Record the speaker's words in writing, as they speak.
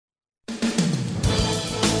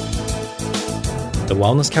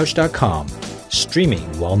thewellnesscouch.com, streaming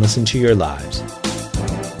wellness into your lives.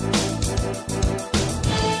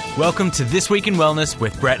 Welcome to This Week in Wellness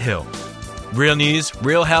with Brett Hill. Real news,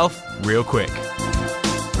 real health, real quick.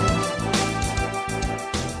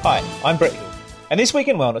 Hi, I'm Brett Hill. And this week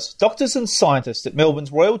in Wellness, doctors and scientists at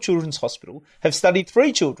Melbourne's Royal Children's Hospital have studied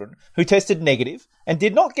 3 children who tested negative and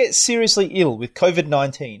did not get seriously ill with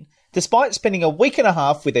COVID-19, despite spending a week and a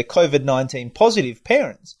half with their COVID-19 positive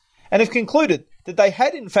parents, and have concluded that they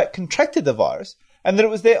had in fact contracted the virus and that it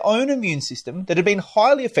was their own immune system that had been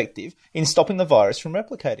highly effective in stopping the virus from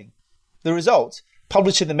replicating. The results,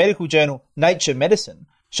 published in the medical journal Nature Medicine,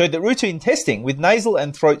 showed that routine testing with nasal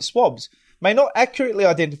and throat swabs may not accurately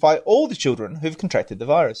identify all the children who've contracted the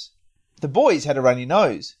virus. The boys had a runny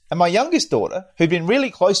nose, and my youngest daughter, who'd been really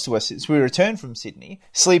close to us since we returned from Sydney,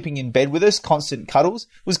 sleeping in bed with us, constant cuddles,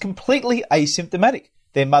 was completely asymptomatic,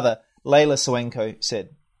 their mother, Layla Sowenko, said.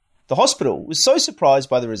 The hospital was so surprised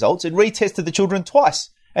by the results it retested the children twice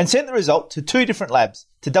and sent the result to 2 different labs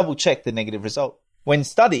to double-check the negative result. When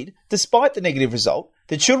studied, despite the negative result,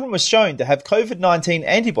 the children were shown to have COVID-19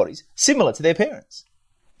 antibodies similar to their parents.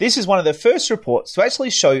 This is one of the first reports to actually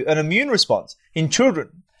show an immune response in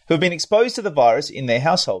children who have been exposed to the virus in their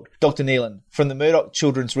household, Dr. Neelan from the Murdoch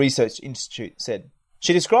Children's Research Institute said.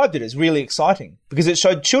 She described it as really exciting because it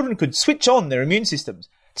showed children could switch on their immune systems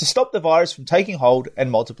to stop the virus from taking hold and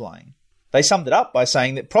multiplying. They summed it up by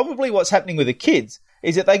saying that probably what's happening with the kids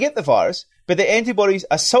is that they get the virus, but their antibodies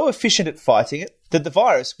are so efficient at fighting it that the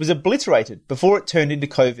virus was obliterated before it turned into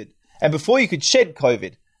COVID, and before you could shed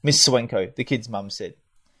COVID, Miss Sowenko, the kid's mum, said.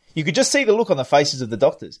 You could just see the look on the faces of the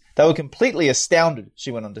doctors. They were completely astounded,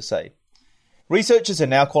 she went on to say. Researchers are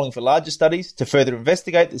now calling for larger studies to further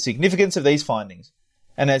investigate the significance of these findings.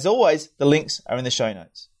 And as always, the links are in the show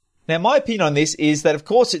notes. Now, my opinion on this is that, of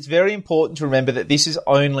course, it's very important to remember that this is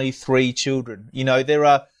only 3 children. You know, there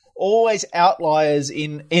are always outliers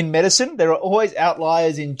in medicine. There are always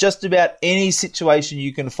outliers in just about any situation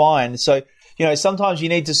you can find. So, you know, sometimes you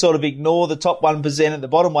need to sort of ignore the top 1% and the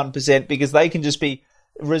bottom 1% because they can just be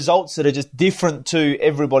results that are just different to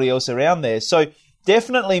everybody else around there. So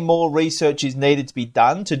definitely more research is needed to be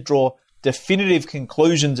done to draw definitive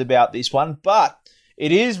conclusions about this one, but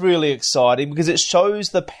it is really exciting because it shows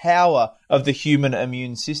the power of the human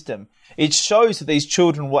immune system. It shows that these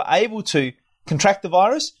children were able to contract the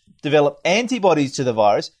virus, develop antibodies to the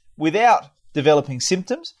virus without developing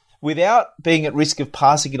symptoms, without being at risk of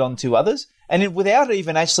passing it on to others, and without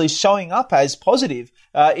even actually showing up as positive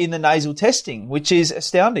in the nasal testing, which is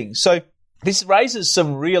astounding. So this raises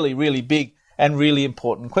some really, really big and really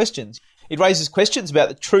important questions. It raises questions about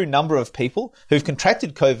the true number of people who've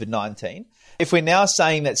contracted COVID-19. If we're now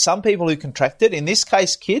saying that some people who contracted, in this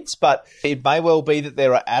case kids, but it may well be that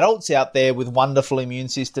there are adults out there with wonderful immune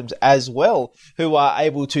systems as well who are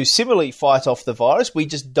able to similarly fight off the virus. We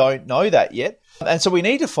just don't know that yet. And so we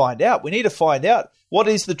need to find out. We need to find out what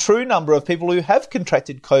is the true number of people who have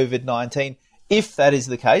contracted COVID-19, if that is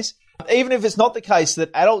the case. Even if it's not the case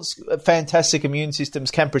that adults' fantastic immune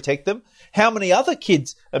systems can protect them, how many other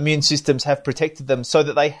kids' immune systems have protected them so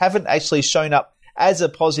that they haven't actually shown up as a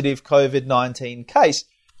positive COVID-19 case,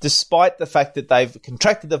 despite the fact that they've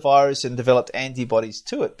contracted the virus and developed antibodies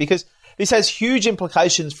to it? Because this has huge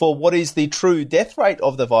implications for what is the true death rate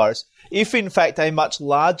of the virus. If, in fact, a much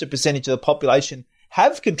larger percentage of the population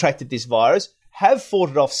have contracted this virus, have fought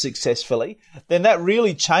it off successfully, then that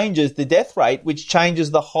really changes the death rate, which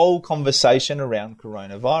changes the whole conversation around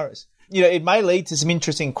coronavirus. You know, it may lead to some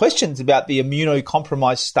interesting questions about the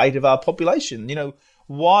immunocompromised state of our population. You know,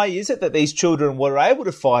 why is it that these children were able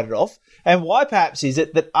to fight it off? And why perhaps is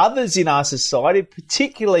it that others in our society,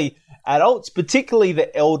 particularly adults, particularly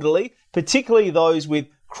the elderly, particularly those with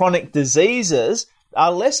chronic diseases,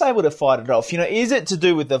 are less able to fight it off? You know, is it to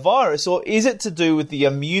do with the virus, or is it to do with the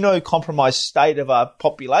immunocompromised state of our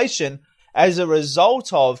population as a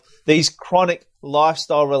result of these chronic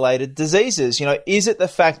lifestyle-related diseases? You know, is it the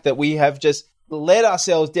fact that we have just led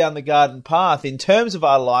ourselves down the garden path in terms of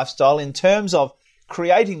our lifestyle, in terms of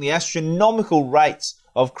creating the astronomical rates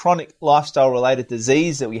of chronic lifestyle-related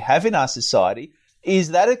disease that we have in our society?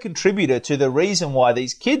 Is that a contributor to the reason why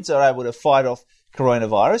these kids are able to fight off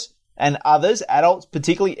coronavirus and others, adults,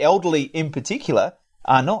 particularly elderly in particular,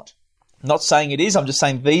 are not? I'm not saying it is. I'm just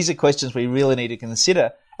saying these are questions we really need to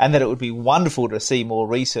consider, and that it would be wonderful to see more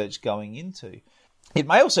research going into. It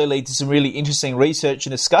may also lead to some really interesting research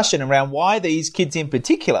and discussion around why these kids in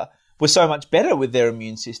particular were so much better with their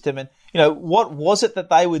immune system, and, you know, what was it that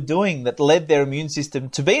they were doing that led their immune system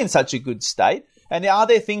to be in such a good state? And are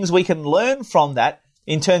there things we can learn from that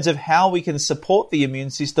in terms of how we can support the immune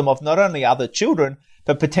system of not only other children,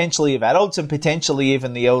 but potentially of adults and potentially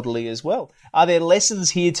even the elderly as well? Are there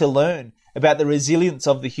lessons here to learn about the resilience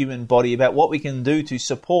of the human body, about what we can do to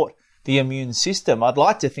support the immune system? I'd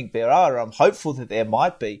like to think there are. I'm hopeful that there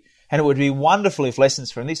might be. And it would be wonderful if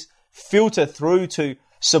lessons from this filter through to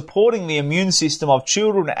supporting the immune system of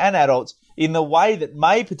children and adults in the way that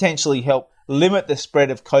may potentially help limit the spread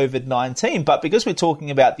of COVID-19. But because we're talking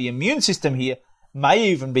about the immune system here, may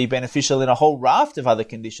even be beneficial in a whole raft of other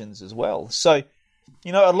conditions as well. So,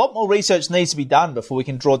 a lot more research needs to be done before we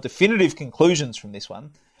can draw definitive conclusions from this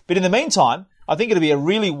one. But in the meantime, I think it'll be a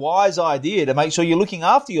really wise idea to make sure you're looking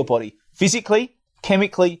after your body physically,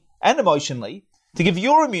 chemically, and emotionally to give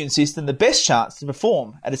your immune system the best chance to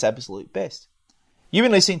perform at its absolute best. You've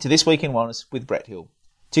been listening to This Week in Wellness with Brett Hill.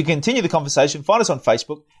 To continue the conversation, find us on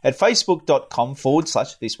Facebook at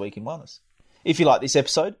facebook.com/This Week in Wellness. If you like this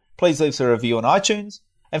episode, please leave us a review on iTunes.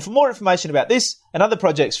 And for more information about this and other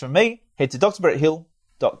projects from me, head to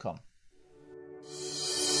drbretthill.com.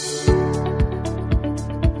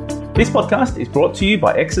 This podcast is brought to you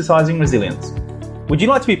by Exercising Resilience. Would you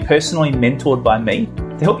like to be personally mentored by me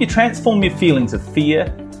to help you transform your feelings of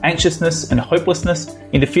fear, anxiousness, and hopelessness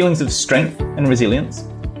into feelings of strength and resilience?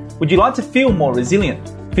 Would you like to feel more resilient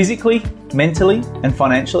physically, mentally, and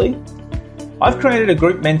financially? I've created a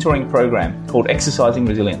group mentoring program called Exercising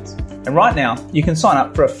Resilience. And right now, you can sign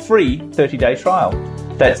up for a free 30-day trial.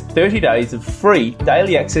 That's 30 days of free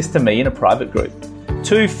daily access to me in a private group,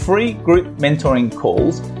 2 free group mentoring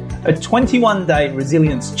calls, a 21-day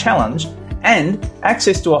resilience challenge, and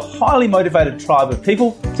access to a highly motivated tribe of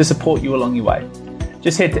people to support you along your way.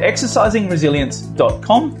 Just head to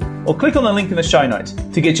exercisingresilience.com or click on the link in the show notes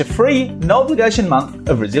to get your free, no-obligation month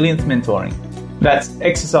of resilience mentoring. That's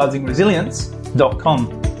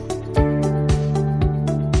exercisingresilience.com.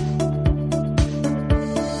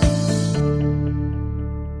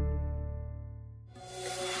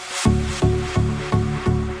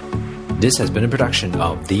 This has been a production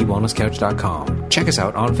of TheWellnessCouch.com. Check us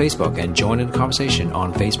out on Facebook and join in the conversation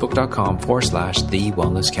on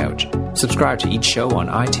Facebook.com/TheWellnessCouch. Subscribe to each show on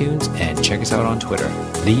iTunes and check us out on Twitter.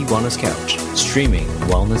 The Wellness Couch, streaming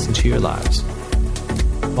wellness into your lives.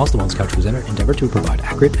 Whilst the Wellness Couch presenter endeavor to provide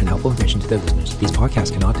accurate and helpful information to their listeners, these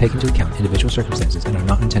podcasts cannot take into account individual circumstances and are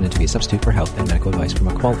not intended to be a substitute for health and medical advice from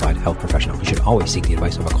a qualified health professional. You should always seek the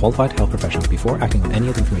advice of a qualified health professional before acting on any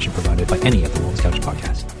of the information provided by any of the Wellness Couch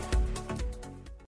podcasts.